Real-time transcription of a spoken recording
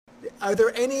Are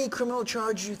there any criminal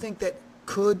charges you think that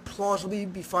could plausibly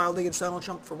be filed against Donald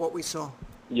Trump for what we saw?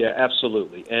 Yeah,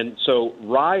 absolutely. And so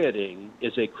rioting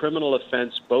is a criminal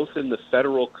offense both in the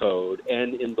federal code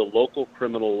and in the local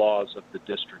criminal laws of the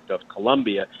District of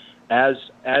Columbia, as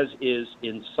is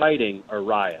inciting a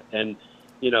riot. And,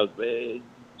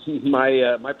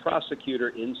 my prosecutor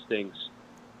instincts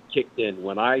kicked in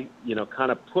when I,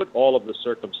 kind of put all of the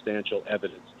circumstantial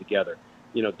evidence together.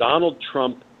 Donald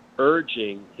Trump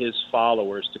urging his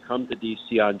followers to come to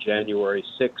D.C. on January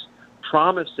 6th,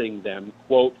 promising them,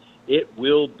 quote, "It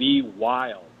will be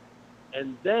wild."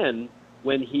 And then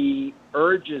when he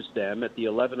urges them at the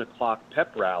 11 o'clock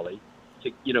pep rally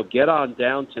to, get on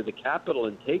down to the Capitol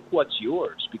and take what's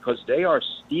yours because they are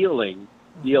stealing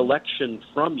the election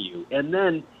from you. And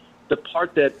then the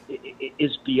part that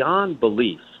is beyond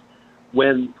belief,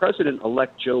 when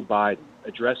President-elect Joe Biden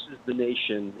addresses the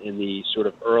nation in the sort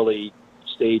of early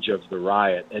stage of the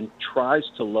riot and tries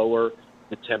to lower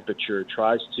the temperature,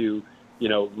 tries to,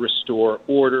 restore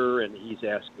order, and he's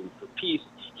asking for peace,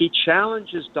 he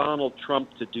challenges Donald Trump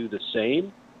to do the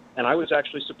same. And I was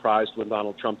actually surprised when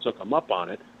Donald Trump took him up on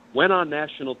it, went on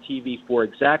national TV for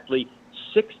exactly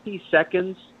 60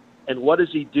 seconds. And what does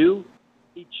he do?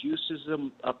 He juices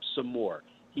him up some more.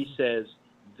 He says,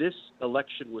 this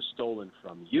election was stolen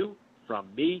from you,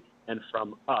 from me, and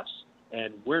from us,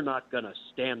 and we're not going to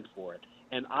stand for it.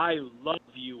 And I love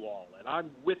you all, and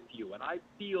I'm with you, and I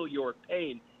feel your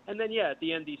pain. And then, at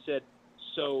the end he said,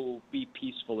 so be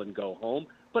peaceful and go home.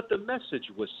 But the message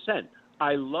was sent.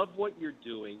 I love what you're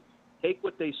doing. Take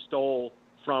what they stole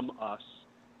from us,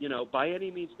 by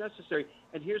any means necessary.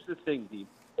 And here's the thing, Dean.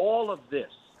 All of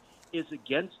this is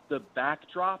against the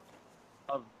backdrop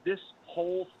of this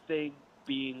whole thing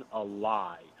being a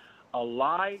lie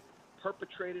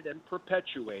perpetrated and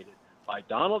perpetuated by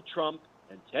Donald Trump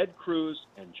and Ted Cruz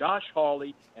and Josh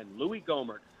Hawley and Louis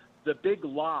Gohmert. The big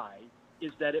lie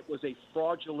is that it was a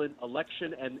fraudulent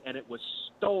election and it was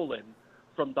stolen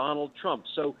from Donald Trump.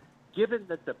 So given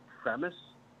that the premise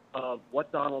of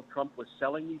what Donald Trump was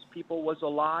selling these people was a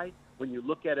lie, when you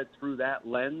look at it through that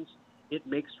lens, it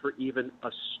makes for even a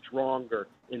stronger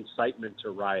incitement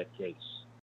to riot case.